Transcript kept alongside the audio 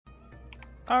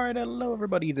Alright, hello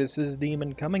everybody, this is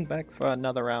Demon coming back for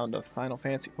another round of Final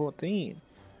Fantasy XIV.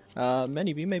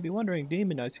 Many of you may be wondering,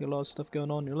 Demon, I see a lot of stuff going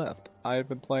on your left. I've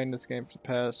been playing this game for the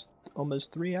past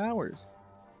almost 3 hours.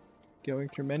 Going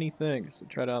through many things to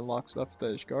try to unlock stuff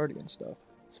for the Guardian stuff.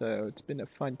 So it's been a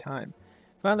fun time.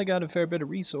 Finally got a fair bit of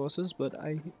resources, but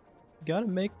I gotta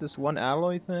make this one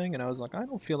alloy thing, and I was like, I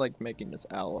don't feel like making this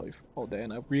alloy all day,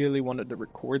 and I really wanted to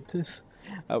record this.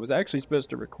 I was actually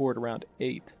supposed to record around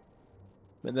 8.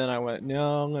 But then I went,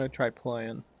 no, I'm going to try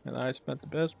playing. And I spent the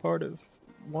best part of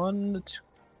probably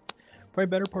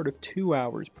better part of 2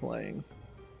 hours playing.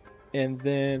 And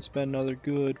then spent another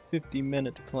good 50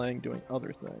 minutes playing doing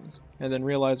other things. And then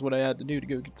realized what I had to do to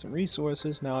go get some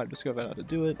resources. Now I've discovered how to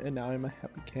do it, and now I'm a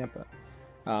happy camper.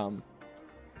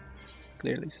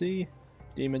 Clearly see,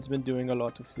 Demon's been doing a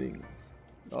lot of things.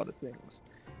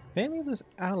 Mainly this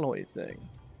alloy thing.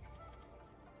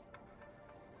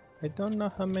 I don't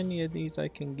know how many of these I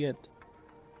can get. It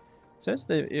says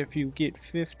that if you get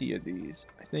 50 of these,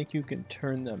 I think you can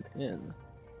turn them in.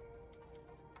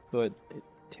 But it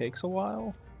takes a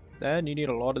while. Then you need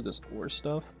a lot of this ore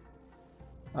stuff.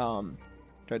 I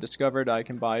discovered I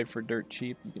can buy for dirt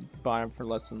cheap. You can buy them for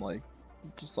less than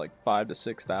just 5,000 to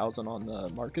 6,000 on the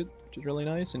market, which is really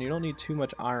nice. And you don't need too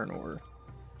much iron ore.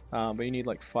 But you need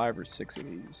like 5 or 6 of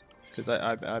these. Because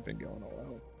I've been going all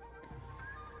out.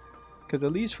 Because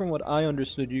at least from what I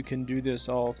understood, you can do this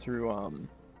all through,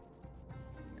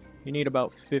 you need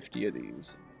about 50 of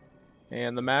these.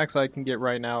 And the max I can get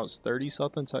right now is 30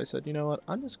 something, so I said, you know what,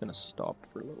 I'm just going to stop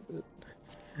for a little bit.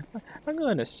 I'm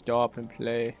going to stop and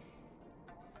play.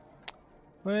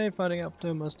 Wait, fighting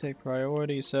Alpha must take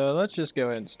priority, so let's just go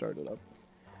ahead and start it up.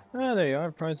 Ah, there you are,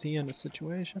 surprised he in the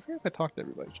situation. I forget if I talked to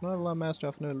everybody. Should not allow Master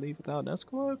Alpha to leave without an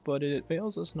escort, but it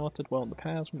fails us not to dwell in the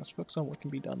past. We must focus on what can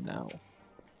be done now.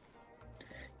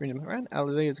 Grand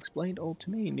Eorzea has explained all to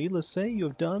me. Needless to say, you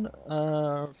have done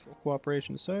for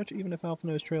cooperation search, even if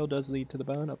Alphinaud's trail does lead to the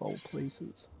burn of all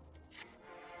places.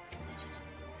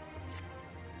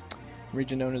 The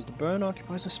region known as the Burn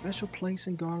occupies a special place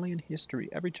in Garlean history.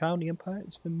 Every child in the Empire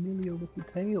is familiar with the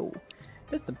tale.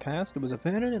 In the past, it was a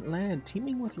verdant land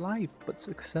teeming with life, but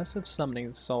successive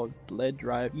summonings saw it bled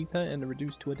dry of ether and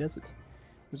reduced to a desert.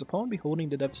 It was upon beholding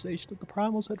the devastation that the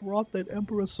primals had wrought that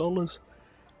Emperor Solus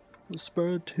was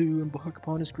spurred to embark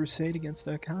upon his crusade against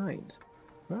their kind.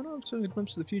 Right off to a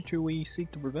glimpse of the future we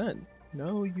seek to prevent.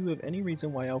 No, you have any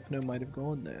reason why Alphinaud might have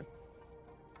gone there.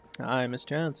 Aye,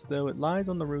 mischance. Though it lies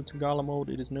on the route to Garlemald,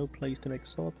 it is no place to make a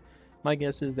stop. My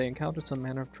guess is they encountered some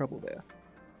manner of trouble there.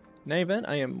 In any event,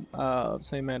 I am the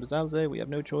same man as Eorzea. We have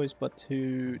no choice but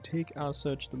to take our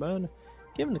search to the burn.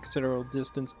 Given the considerable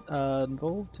distance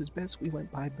involved, 'tis best we went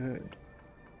by bird.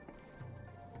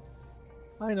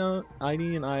 I know,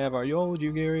 Heidi and I have our Yol,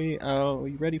 Jugiri, our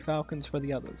ready falcons for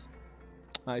the others.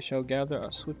 I shall gather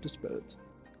our swiftest birds.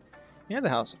 Near the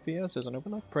House of Fears there's an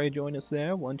overlook. Pray join us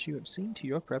there once you have seen to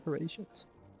your preparations.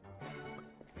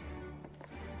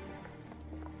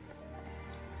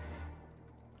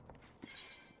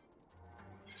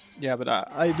 Yeah, but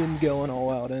I've been going all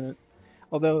out in it.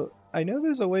 Although, I know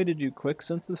there's a way to do quick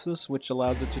synthesis, which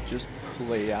allows it to just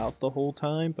play out the whole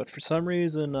time, but for some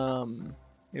reason,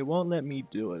 it won't let me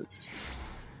do it.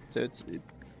 So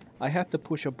I have to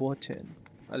push a button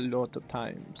a lot of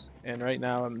times. And right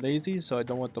now I'm lazy, so I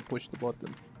don't want to push the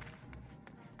button.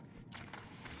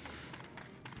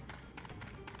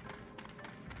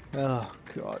 Oh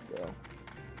god, though.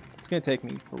 It's gonna take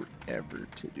me forever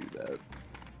to do that.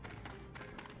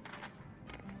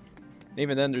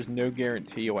 Even then, there's no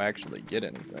guarantee you'll actually get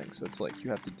anything, so it's like you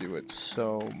have to do it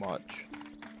so much.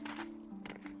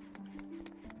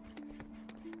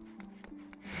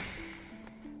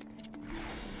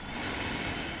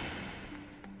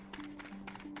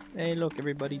 Hey, look,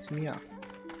 everybody's here.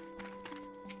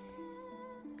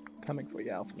 Coming for you,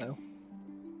 Alphinaud.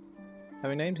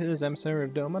 Having named his emissary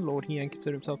of Doma, Lord Hien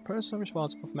considered himself personally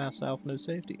responsible for Master Alphinaud's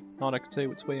safety. Not I could say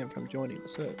would sway him from joining the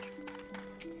search.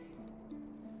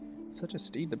 Such a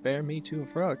steed to bear me to and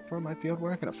fro, for my field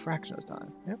work in a fraction of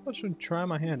time. Perhaps I should try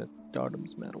my hand at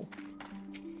Dardom's metal.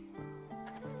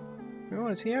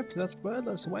 Everyone is here, because that's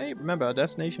furthest away. Remember, our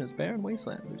destination is barren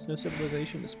wasteland. There's no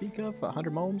civilization to speak of for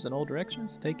 100 momes in all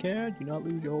directions. Take care, do not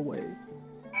lose your way.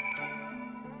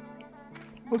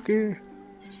 Okay.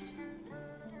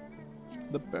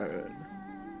 The burn.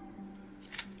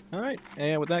 Alright,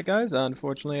 and with that, guys,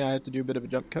 unfortunately I have to do a bit of a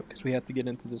jump cut because we have to get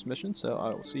into this mission, so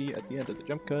I will see you at the end of the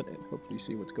jump cut and hopefully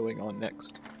see what's going on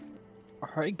next.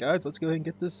 Alright, guys, let's go ahead and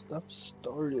get this stuff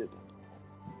started.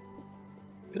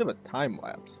 Bit of a time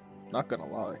lapse. Not gonna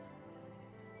lie.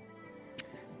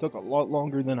 Took a lot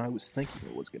longer than I was thinking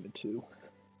it was gonna do.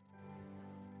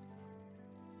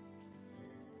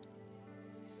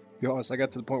 be honest, I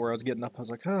got to the point where I was getting up. I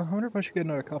was like, oh, I wonder if I should get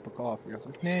another cup of coffee. I was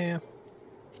like, nah.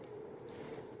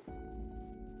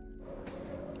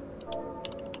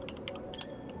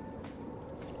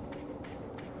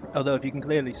 Although, if you can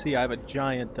clearly see, I have a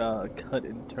giant cut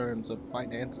in terms of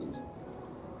finances.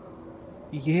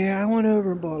 Yeah, I went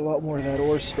over and bought a lot more of that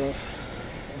ore stuff.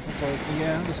 I was like,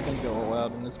 yeah, I'm just gonna go all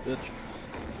out in this bitch.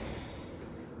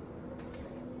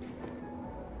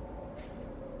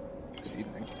 Good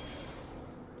evening.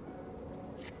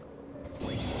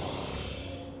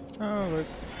 Oh, look.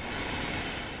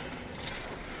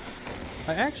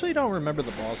 I actually don't remember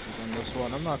the bosses on this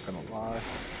one, I'm not gonna lie.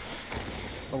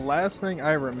 The last thing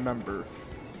I remember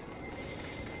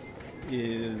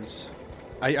is...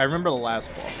 I remember the last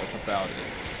boss, that's about it.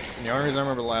 And the only reason I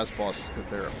remember the last boss is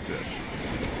because they're a bitch.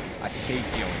 I hate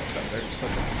dealing with them, they're such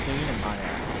a pain in my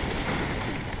ass.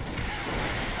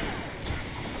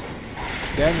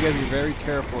 Again, you gotta be very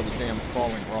careful of the damn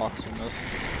falling rocks in this.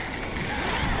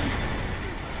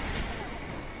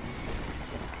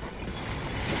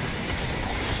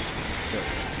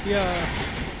 Yeah.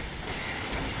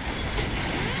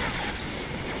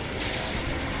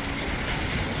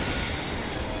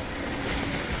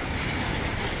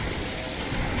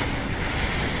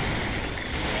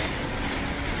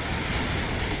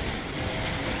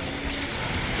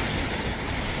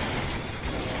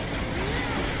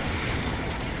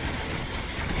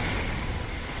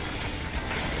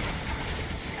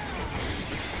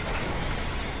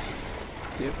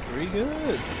 Did pretty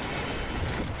good.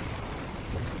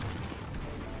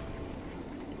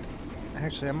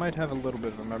 Actually, I might have a little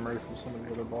bit of a memory from some of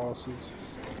the other bosses.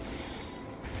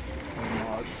 Or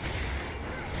not.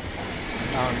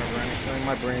 I don't remember anything.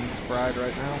 My brain's fried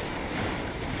right now.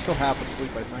 I'm still half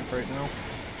asleep, I think, right now.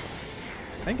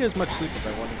 I didn't get as much sleep as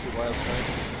I wanted to last night.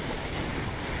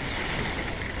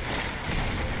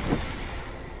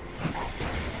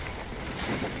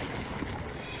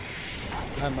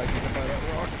 I might get hit by that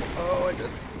rock. Oh, I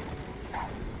did.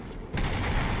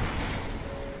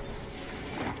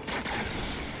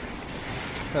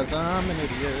 Cause I'm an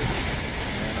idiot,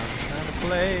 and I'm trying to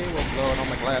play while blowing on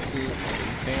my glasses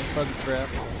and paying fuzzy crap.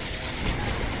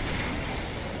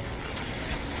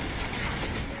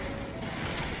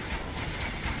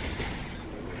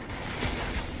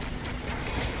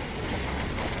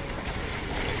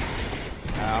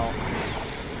 Ow.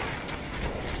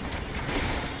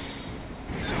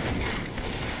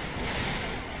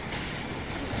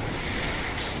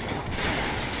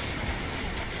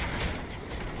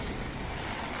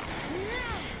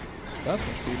 That's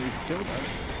what speed needs to kill that.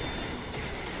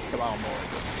 Come on, boy.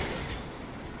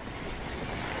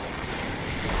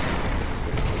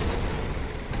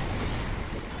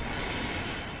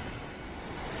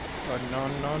 Oh, no,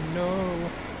 no, no.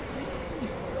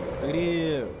 Look at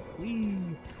you. Whee.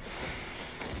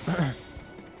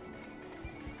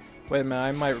 Wait a minute,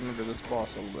 I might remember this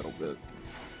boss a little bit.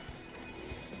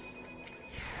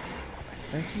 I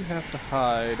think you have to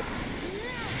hide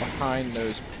behind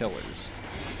those pillars.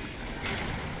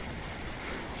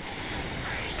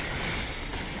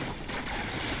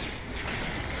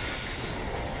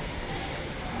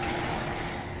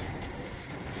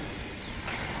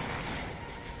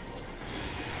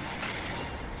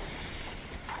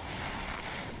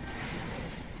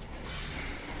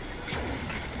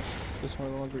 This one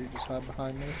of the ones where you just hide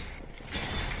behind this.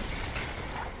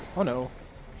 Oh no.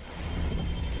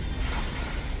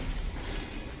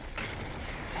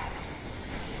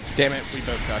 Damn it, we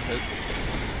both got hit.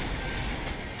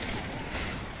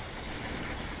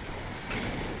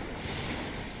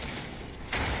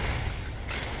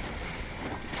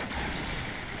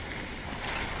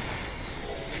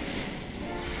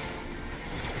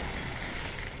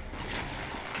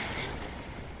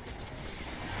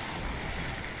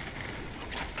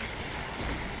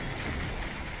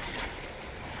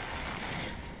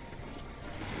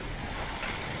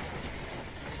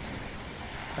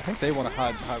 I think they want to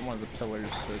hide behind one of the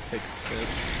pillars so it takes the hit.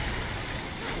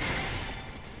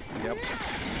 Yep.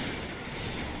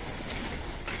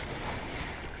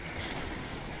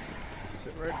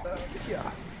 Sit right about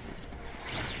here.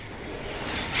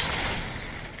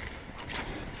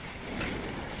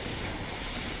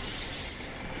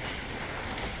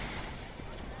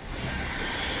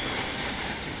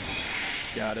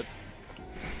 Got it.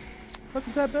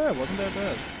 Wasn't that bad, wasn't that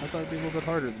bad. I thought it'd be a little bit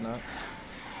harder than that.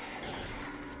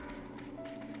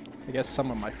 I guess some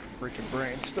of my freaking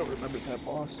brain still remembers that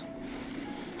boss.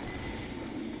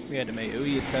 We had to make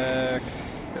Melee attack,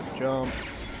 got the jump.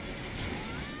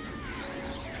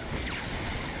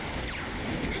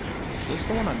 Is this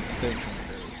the one I'm thinking it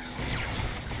is?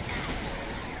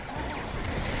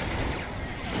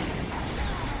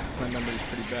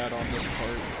 pretty bad on this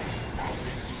part.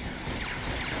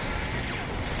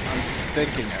 I'm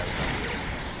thinking I remember it,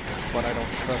 but I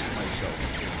don't trust myself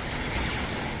to.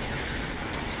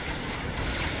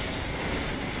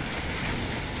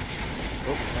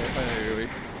 Oh, hey.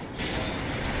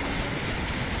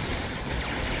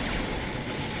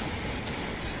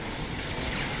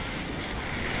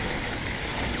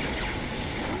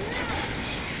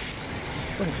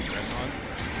 Go ahead, Grandma.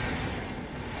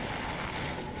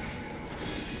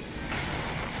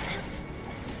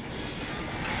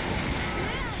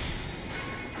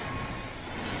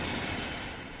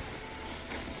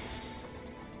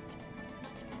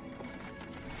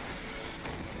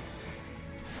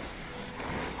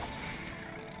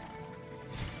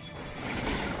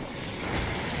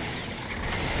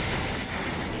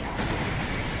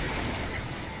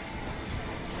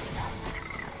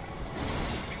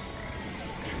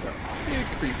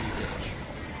 Creepy bitch.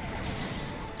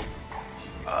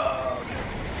 Oh, no.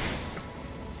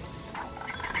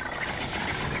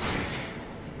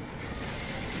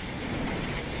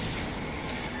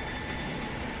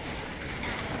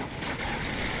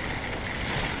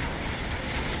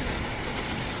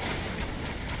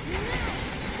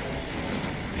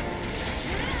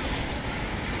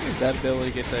 Is that ability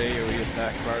to get the AoE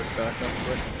attack bars back up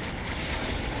quick?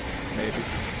 Maybe.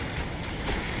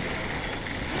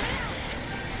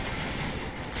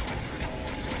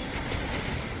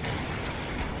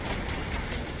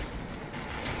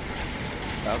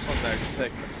 I was hoping to actually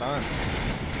take my time.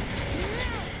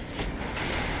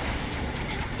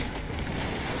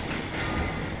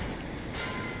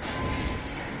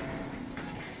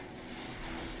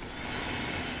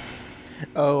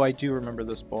 Oh, I do remember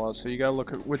this boss, so you gotta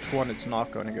look at which one it's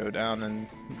not going to go down and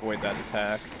avoid that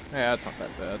attack. Yeah, that's not that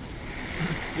bad.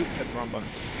 Oop, hit the wrong button.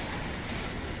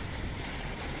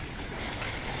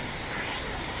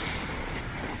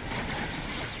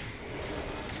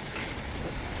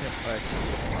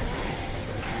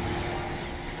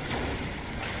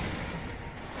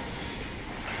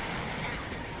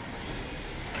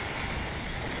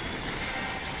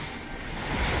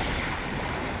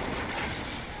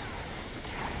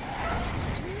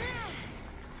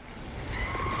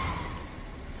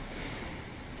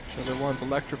 Whichever one's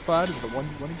electrified is the one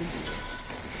you want to get rid of.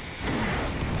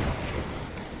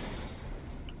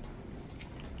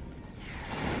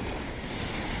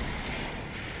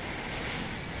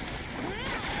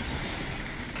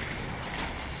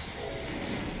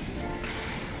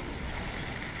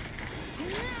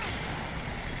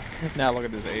 Now look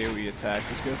at this AoE attack.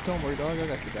 Just goes, don't worry, dog, I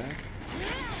got your back.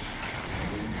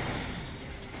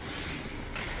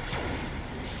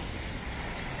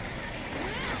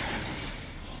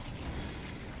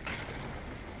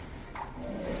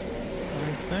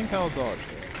 I think I'll dodge it.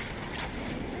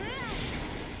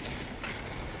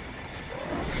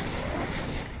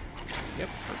 Yep,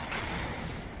 perfect.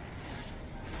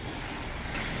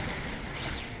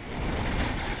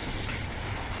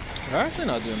 We're actually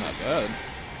not doing that bad.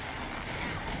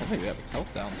 I think we have its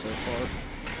health down so far.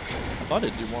 I thought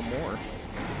it'd do one more.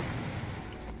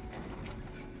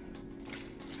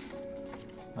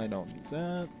 I don't need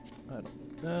that. I don't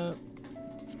need that.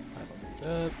 I don't need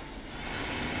that.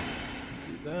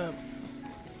 Do that.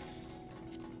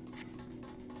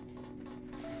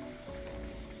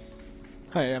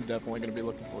 I am definitely going to be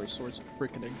looking for a source of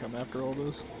freaking income after all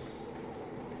this.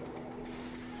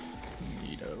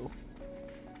 Neato.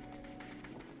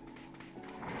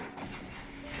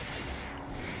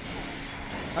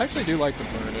 I actually do like the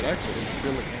burn. It actually is a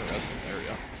really interesting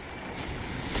area.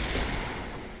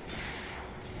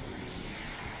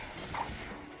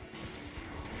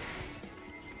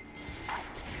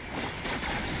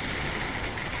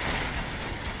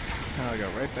 Now I go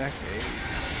right back to A's.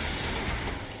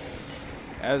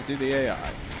 As do the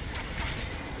AI.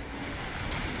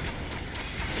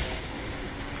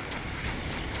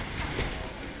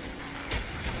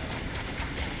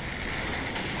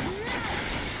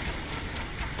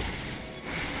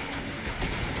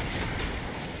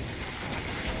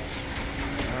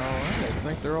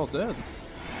 They're all dead.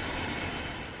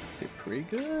 Did pretty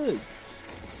good.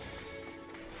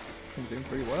 I'm doing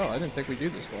pretty well. I didn't think we'd do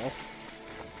this well.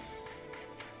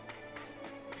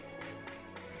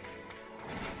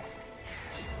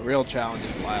 The real challenge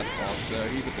is the last boss, though.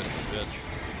 He's a bit of a bitch.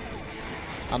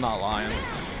 I'm not lying.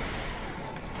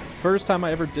 First time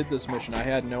I ever did this mission, I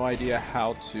had no idea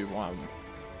how to,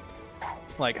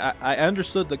 like, I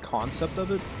understood the concept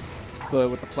of it, but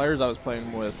with the players I was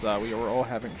playing with, we were all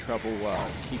having trouble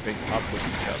keeping up with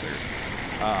each other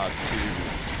to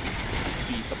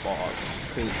beat the boss.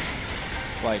 Because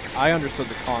Like, I understood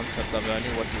the concept of it. I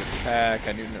knew what to attack.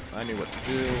 I knew what to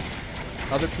do.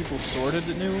 Other people sort of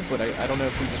knew, but I don't know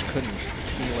if we just couldn't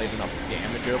accumulate enough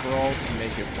damage overall to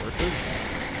make it worth it.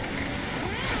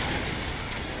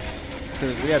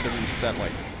 Because we had to reset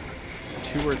like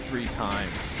 2 or 3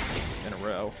 times in a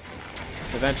row.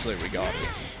 Eventually we got it.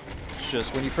 It's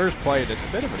just, when you first play it, it's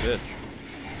a bit of a bitch.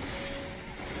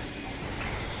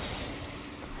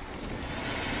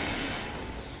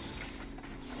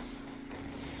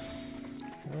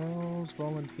 Rose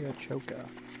Volunteer Choker.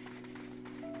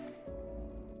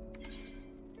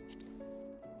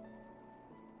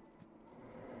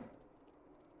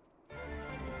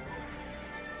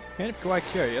 And if you are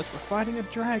curious, we're fighting a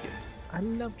dragon. I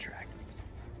love dragons.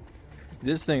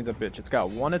 This thing's a bitch. It's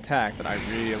got one attack that I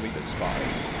really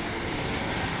despise.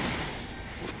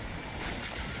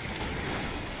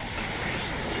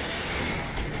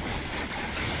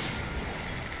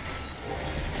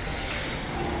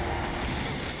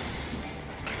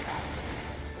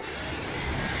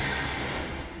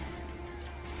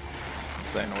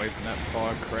 Staying away from that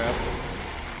fog crap.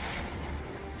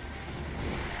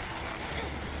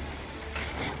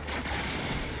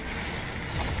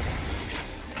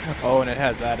 Oh, and it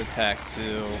has that attack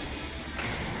too.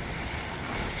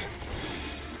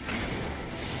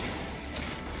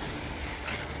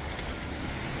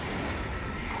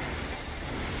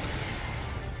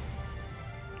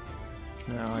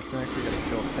 Now I think we gotta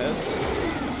kill heads.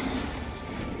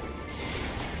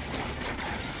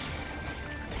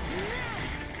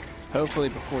 Hopefully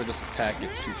before this attack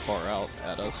gets too far out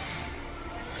at us.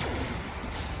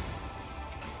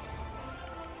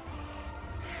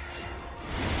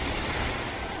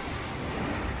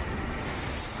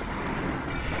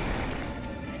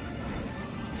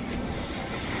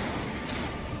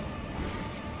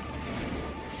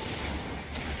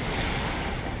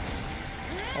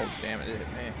 Oh damn it, it hit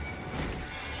me.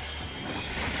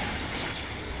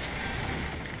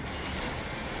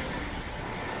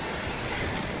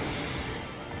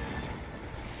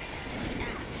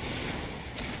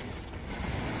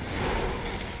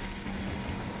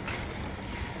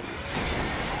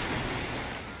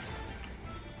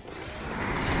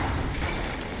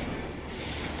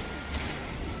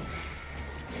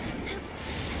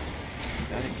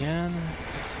 That again.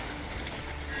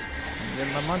 I'm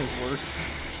getting my money's worth.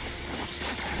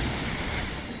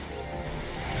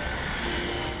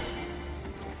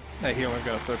 That healer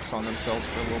gotta focus on themselves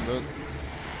for a little bit.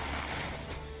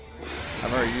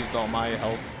 I've already used all my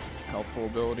helpful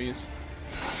abilities.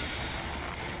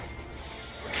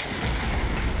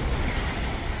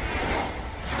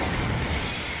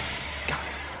 Got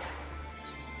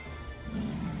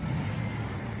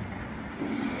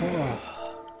it.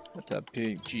 What's up,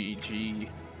 big GG?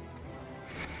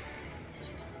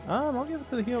 I'll give it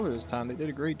to the healer this time. They did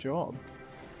a great job.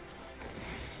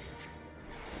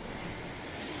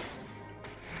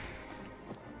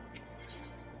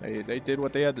 They did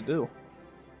what they had to do.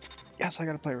 Yes, I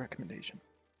gotta play a recommendation.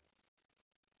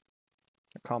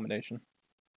 Accommodation.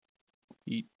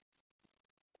 Eat.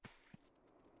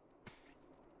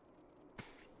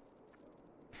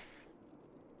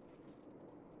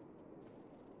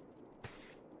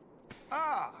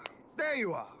 Ah, there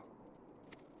you are.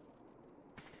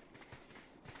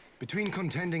 Between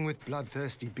contending with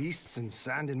bloodthirsty beasts and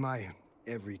sand in my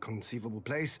every conceivable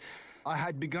place, I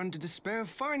had begun to despair of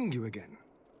finding you again.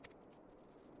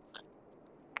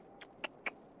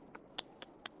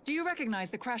 Do you recognize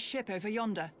the crashed ship over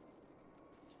yonder?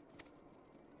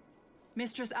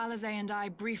 Mistress Alize and I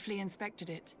briefly inspected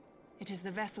it. It is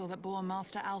the vessel that bore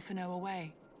Master Alphino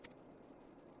away.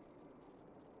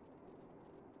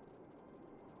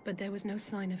 But there was no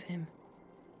sign of him,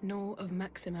 nor of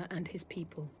Maxima and his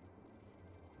people.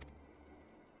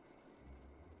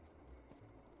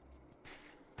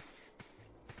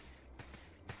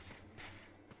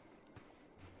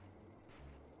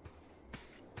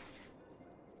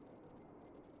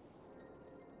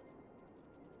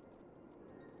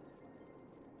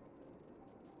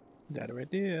 That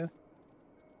right there.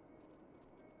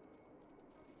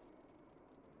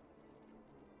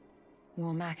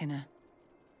 War Machina.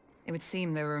 It would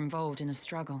seem they were involved in a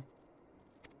struggle.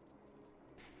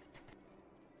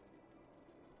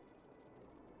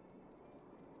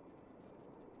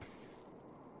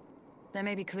 There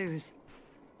may be clues.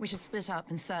 We should split up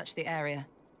and search the area.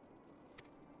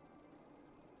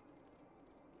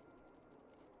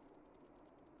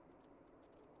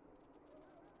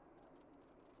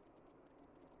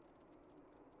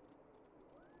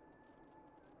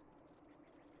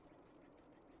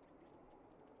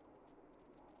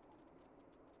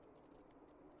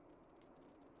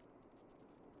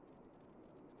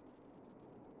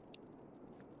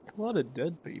 A lot of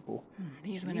dead people.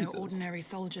 These were no ordinary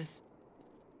soldiers.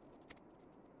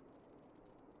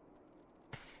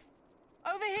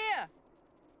 Over here!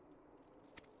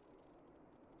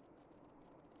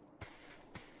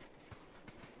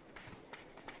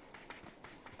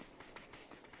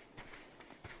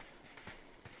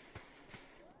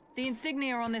 The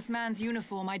insignia on this man's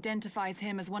uniform identifies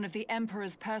him as one of the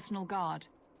Emperor's personal guard.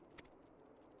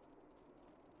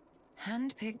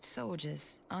 Hand-picked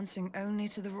soldiers, answering only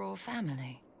to the royal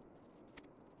family.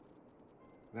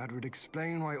 That would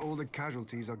explain why all the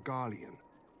casualties are Garlean.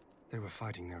 They were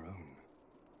fighting their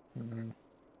own.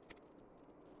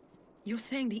 You're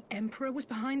saying the Emperor was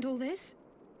behind all this?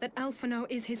 That Alphinaud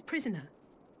is his prisoner?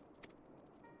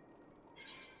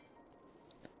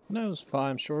 Alphinaud's fine.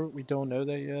 I'm sure we don't know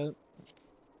that yet.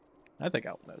 I think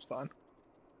Alphinaud's fine.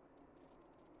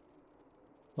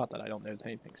 Not that I don't know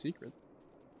anything secret.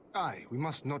 Aye, we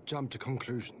must not jump to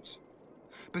conclusions.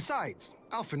 Besides,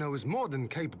 Alphinaud is more than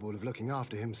capable of looking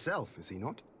after himself, is he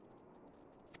not?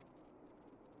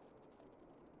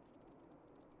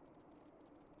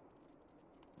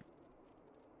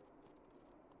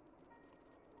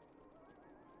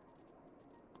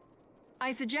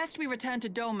 I suggest we return to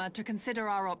Doma to consider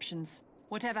our options.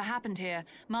 Whatever happened here,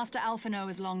 Master Alphinaud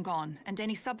is long gone, and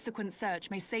any subsequent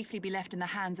search may safely be left in the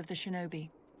hands of the shinobi.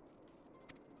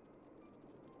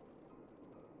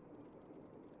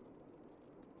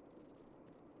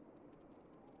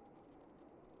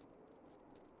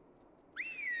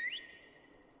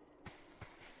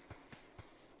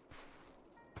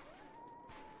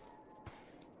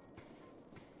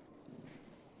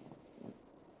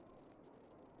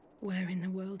 Where in the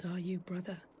world are you,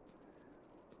 brother?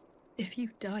 If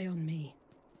you die on me,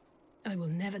 I will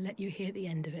never let you hear the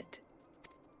end of it.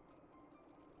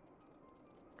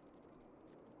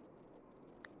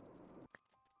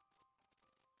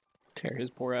 Tear his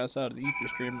poor ass out of the ether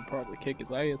stream and probably kick his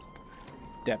ass.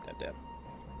 Dab, dab, dab.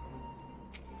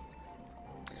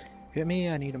 Hit me,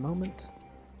 I need a moment.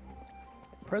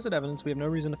 Present evidence, we have no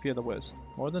reason to fear the worst.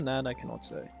 More than that, I cannot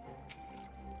say.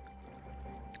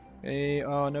 We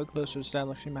are no closer to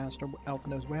establishing Master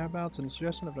Alphinaud's whereabouts, and the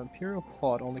suggestion of an imperial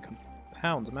plot only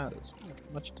compounds matters.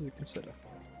 Much to consider.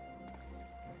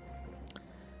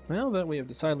 Now that we have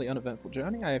decidedly uneventful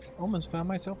journey, I have almost found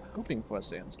myself hoping for a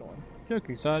sandstorm.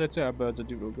 Joking aside, I'd say our birds are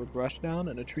due to a good brush down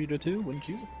and a treat or two, wouldn't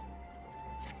you?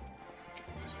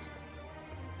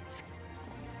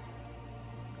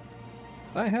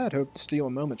 I had hoped to steal a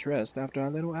moment's rest after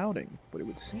our little outing, but it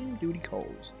would seem duty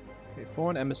calls. A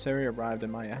foreign emissary arrived in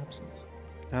my absence.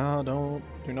 Ah, do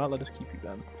not let us keep you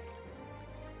then.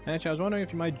 Actually, I was wondering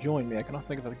if you might join me. I cannot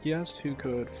think of a guest who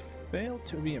could fail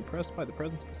to be impressed by the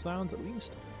presence of sounds, at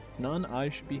least none I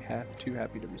should be too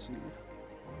happy to receive.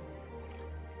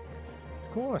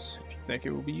 Of course, if you think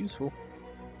it will be useful.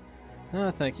 Ah,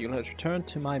 thank you. Let's return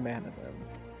to my manor then.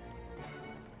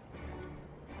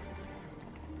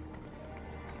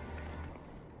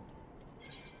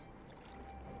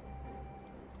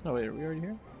 Oh wait, are we already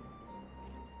here?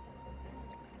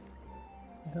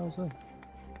 What the hell's that?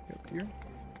 Up here?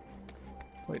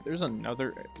 Wait, there's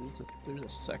another. There's a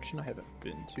section I haven't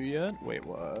been to yet. Wait,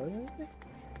 what?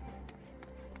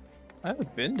 I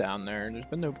haven't been down there, and there's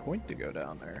been no point to go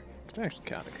down there. It's actually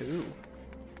kind of cool.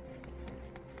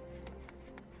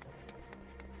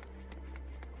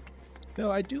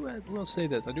 Though I will say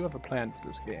this: I do have a plan for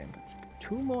this game.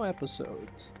 2 more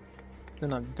episodes,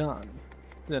 then I'm done.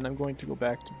 Then I'm going to go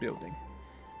back to building.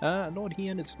 Lord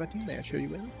Hien is expecting. May I show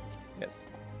you in? Yes.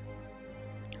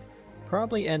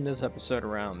 Probably end this episode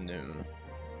around noon.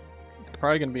 It's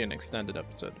probably going to be an extended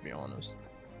episode, to be honest.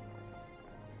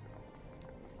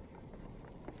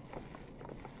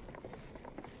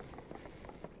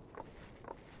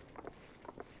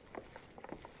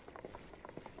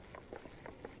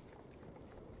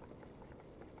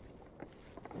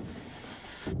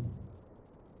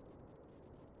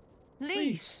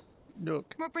 Lise,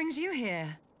 Look. what brings you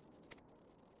here?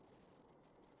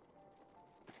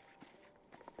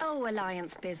 Oh,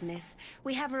 Alliance business.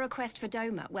 We have a request for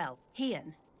Doma. Well,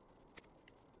 Hien.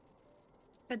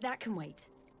 But that can wait.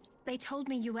 They told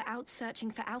me you were out searching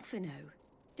for Alphinaud.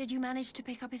 Did you manage to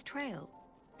pick up his trail?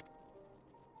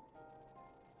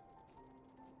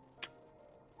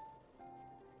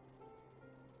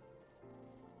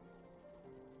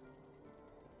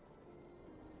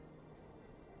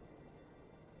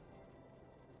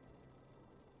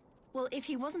 Well, if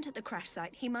he wasn't at the crash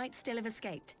site, he might still have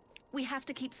escaped. We have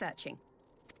to keep searching.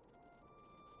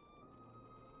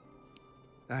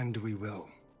 And we will.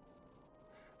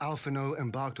 Alphinaud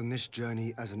embarked on this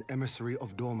journey as an emissary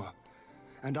of Doma,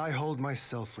 and I hold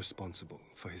myself responsible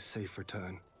for his safe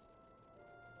return.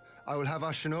 I will have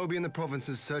our shinobi in the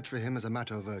provinces search for him as a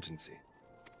matter of urgency.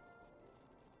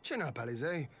 Chin up,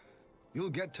 Alize. You'll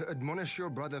get to admonish your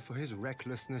brother for his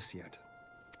recklessness yet.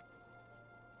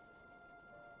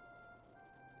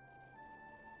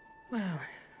 Well,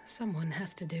 someone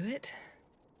has to do it.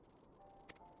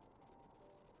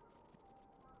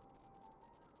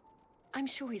 I'm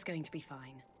sure he's going to be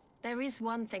fine. There is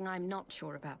one thing I'm not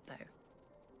sure about, though.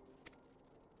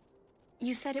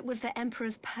 You said it was the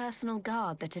Emperor's personal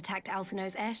guard that attacked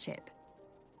Alphino's airship.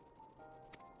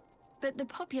 But the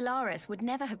Popularis would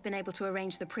never have been able to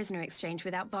arrange the prisoner exchange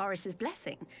without Varys'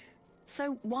 blessing.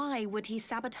 So why would he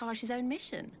sabotage his own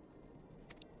mission?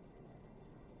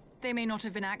 They may not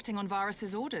have been acting on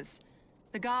Varys' orders.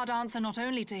 The guard answer not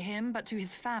only to him, but to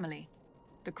his family.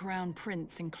 The Crown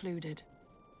Prince included.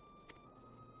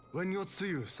 When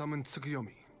Yotsuyu summoned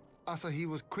Tsukuyomi, Asahi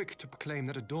was quick to proclaim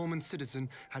that a dormant citizen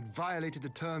had violated the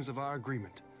terms of our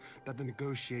agreement, that the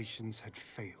negotiations had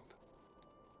failed.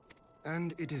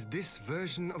 And it is this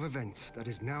version of events that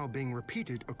is now being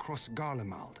repeated across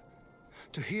Garlemald.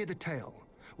 To hear the tale,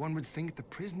 one would think the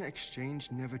prisoner exchange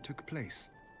never took place.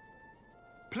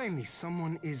 Plainly,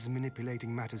 someone is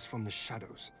manipulating matters from the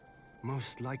shadows.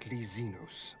 Most likely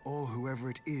Xenos, or whoever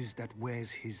it is that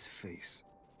wears his face.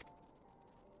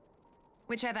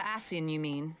 Whichever Ascian you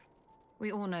mean.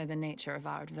 We all know the nature of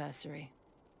our adversary.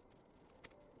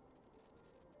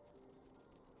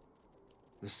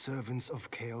 The servants of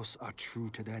chaos are true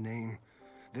to their name.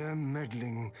 Their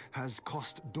meddling has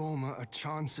cost Dorma a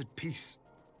chance at peace.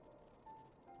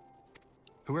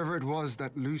 Whoever it was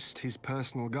that loosed his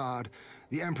personal guard,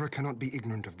 the Emperor cannot be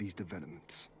ignorant of these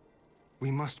developments.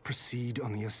 We must proceed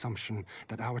on the assumption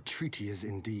that our treaty is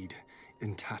indeed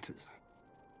in tatters.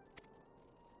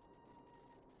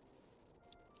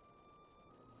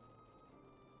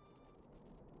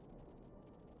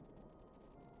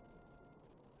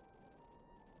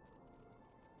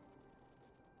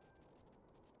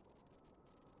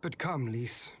 But come,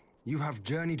 Lys. You have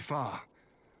journeyed far.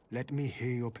 Let me hear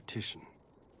your petition.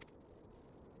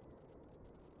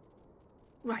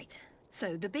 Right.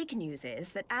 So the big news is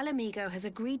that Alamigo has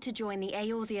agreed to join the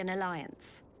Eorzean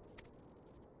alliance.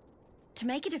 To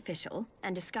make it official,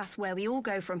 and discuss where we all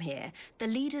go from here, the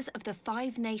leaders of the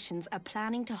 5 nations are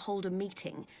planning to hold a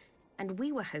meeting, and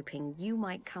we were hoping you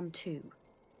might come too.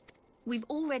 We've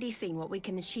already seen what we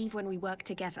can achieve when we work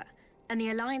together, and the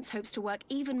Alliance hopes to work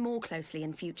even more closely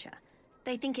in future.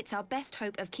 They think it's our best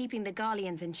hope of keeping the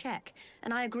Garleans in check,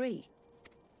 and I agree.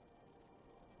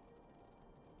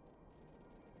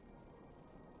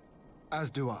 As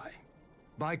do I.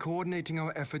 By coordinating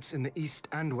our efforts in the east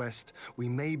and west, we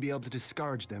may be able to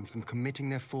discourage them from committing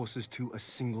their forces to a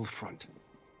single front.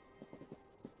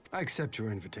 I accept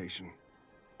your invitation.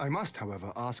 I must,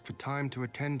 however, ask for time to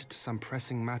attend to some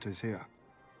pressing matters here.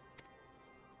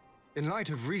 In light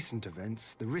of recent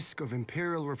events, the risk of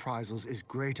Imperial reprisals is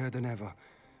greater than ever,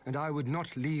 and I would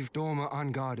not leave Dorma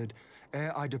unguarded.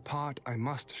 Ere I depart, I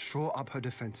must shore up her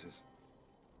defenses.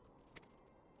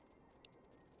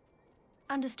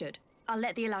 Understood. I'll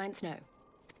let the Alliance know.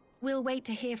 We'll wait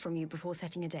to hear from you before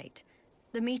setting a date.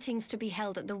 The meeting's to be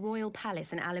held at the Royal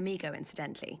Palace in Alamigo,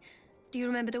 incidentally. Do you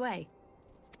remember the way?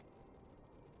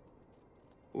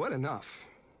 Well enough.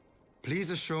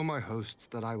 Please assure my hosts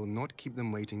that I will not keep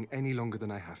them waiting any longer than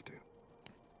I have to.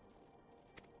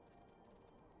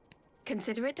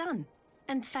 Consider it done.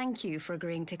 And thank you for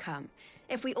agreeing to come.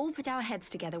 If we all put our heads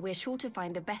together, we're sure to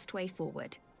find the best way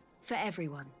forward. For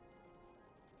everyone.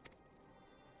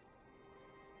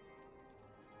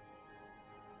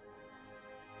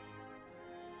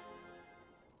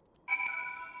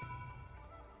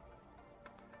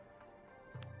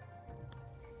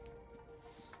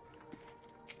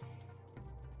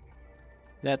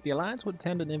 That the Alliance would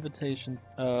extend an invitation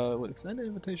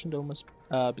to Domus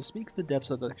bespeaks the depths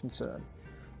of the concern.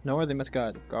 Nor are they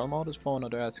misguided. Garlemald has fallen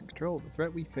under Ascian control. The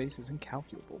threat we face is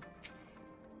incalculable.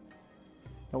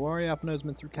 Don't worry, Alphino's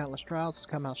been through countless trials, has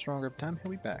come out stronger every time. He'll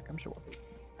be back, I'm sure of it.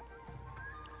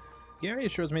 Gary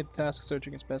assures me the task of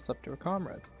searching is best up to her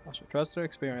comrade. I shall trust their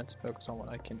experience and focus on what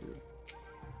I can do.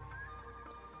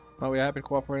 While we are happy to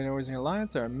cooperate in the Eorzean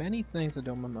Alliance, there are many things that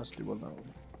Doma must do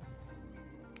alone.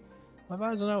 My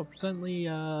advisors are now presently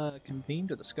convened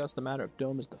to discuss the matter of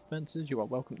Doma's defenses. You are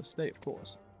welcome to stay, of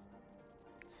course.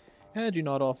 Had you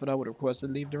not offered, I would have requested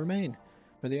leave to remain.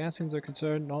 Where the Ascians are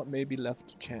concerned, naught may be left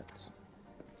to chance.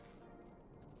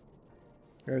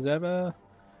 As ever,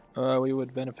 we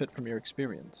would benefit from your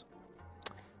experience.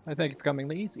 I thank you for coming,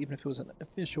 Lys. Even if it was an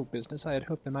official business, I had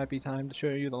hoped there might be time to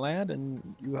show you the land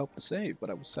and you help to save, but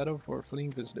I will settle for a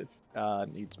fleeting visit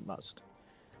if needs must.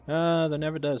 There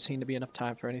never does seem to be enough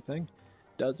time for anything.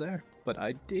 does there, but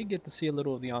I did get to see a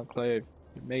little of the Enclave.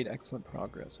 You've made excellent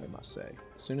progress, I must say.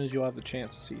 As soon as you'll have the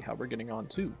chance to see how we're getting on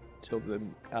too, till the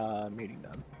meeting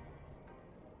then.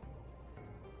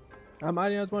 I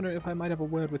was wondering if I might have a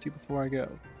word with you before I go,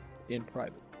 in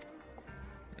private.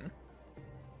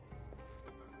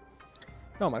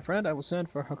 No, my friend, I will send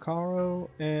for Hikaru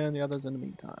and the others in the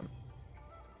meantime.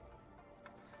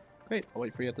 Great, I'll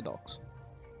wait for you at the docks.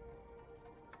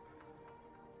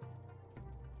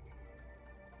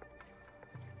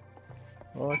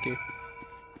 Okay.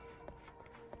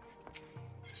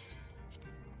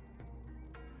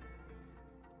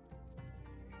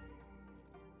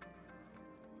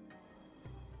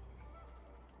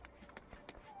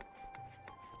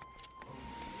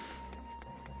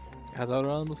 I thought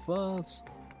on the first.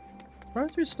 Why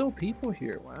aren't there still people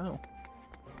here? Wow.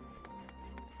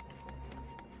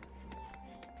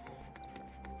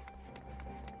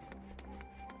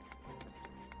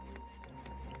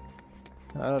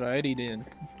 Alrighty then.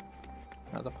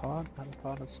 Another part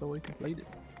is slowly completed.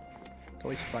 It's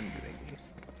always fun doing these.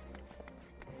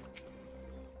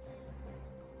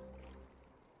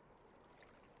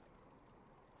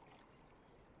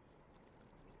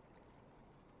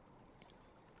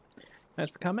 As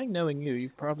for coming, knowing you,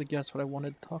 you've probably guessed what I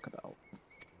wanted to talk about.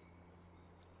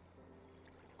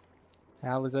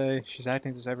 Alize, she's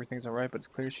acting as everything's alright, but it's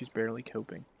clear she's barely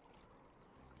coping.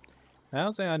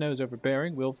 Alize, I know, is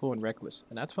overbearing, willful, and reckless,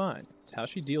 and that's fine. It's how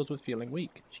she deals with feeling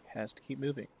weak. She has to keep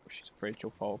moving, or she's afraid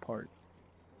she'll fall apart.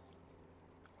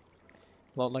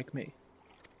 A lot like me.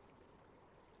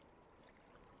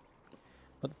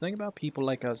 But the thing about people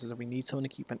like us is that we need someone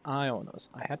to keep an eye on us.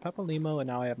 I had Papalimo, and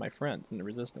now I have my friends in the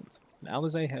Resistance. And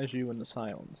Alize has you in the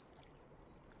Scions.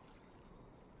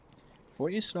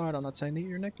 Before you start, I'm not saying that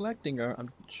you're neglecting her.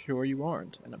 I'm sure you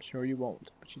aren't, and I'm sure you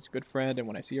won't. But she's a good friend, and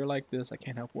when I see her like this, I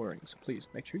can't help worrying. So please,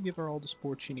 make sure you give her all the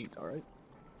support she needs, alright?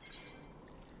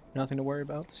 Nothing to worry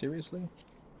about? Seriously?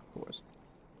 Of course.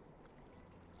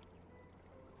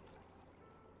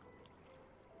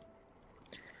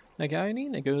 Now,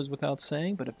 Guyanine, it goes without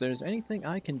saying, but if there's anything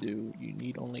I can do, you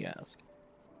need only ask.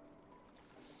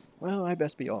 Well, I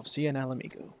best be off. See you in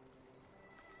Alamigo.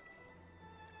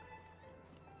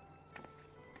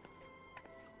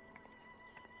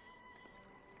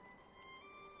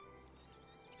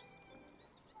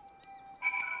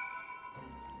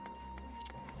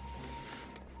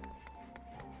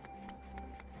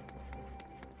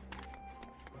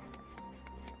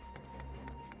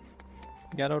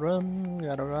 Gotta run,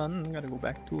 gotta go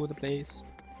back to the place.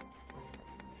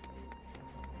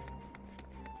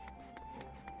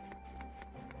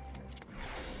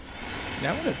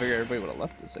 Now I would have figured everybody would have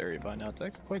left this area by now. It's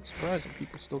actually quite surprising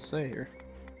people still stay here.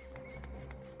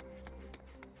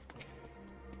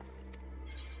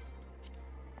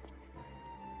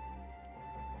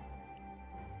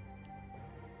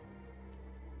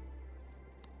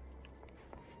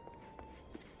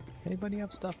 Anybody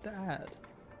have stuff to add?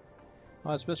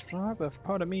 I was best far, but if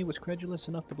part of me was credulous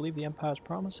enough to believe the Empire's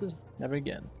promises, never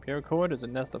again. Pure Court is a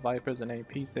nest of vipers, and any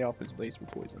peace they offer is laced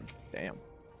with poison. Damn.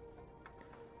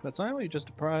 But finally, just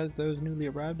apprise those newly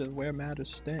arrived of where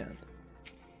matters stand.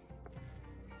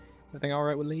 Everything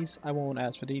alright with Lise? I won't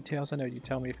ask for details. I know you'd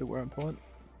tell me if it were important.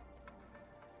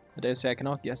 I dare say I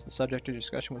cannot guess the subject of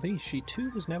discussion with Lise. She too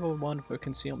was never one for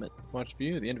concealment. For much for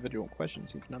you, the individual in question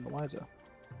seems none the wiser.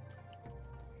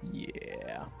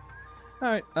 Yeah.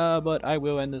 Alright, but I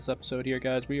will end this episode here,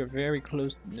 guys. We are very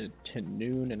close to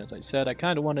noon, and as I said, I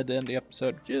kind of wanted to end the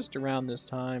episode just around this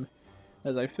time,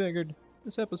 as I figured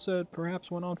this episode perhaps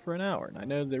went on for an hour, and I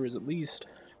know there was at least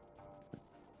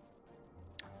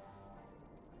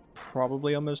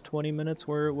probably almost 20 minutes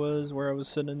where I was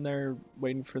sitting there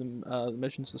waiting for the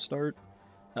missions to start,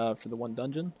 for the one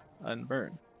dungeon and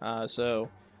burn. So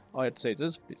all I have to say is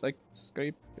this: please like,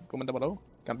 subscribe, comment down below.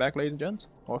 Come back, ladies and gents,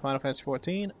 or Final Fantasy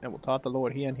XIV, and we'll talk to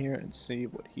Lord Hian here and see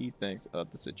what he thinks of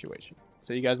the situation.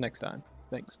 See you guys next time.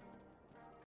 Thanks.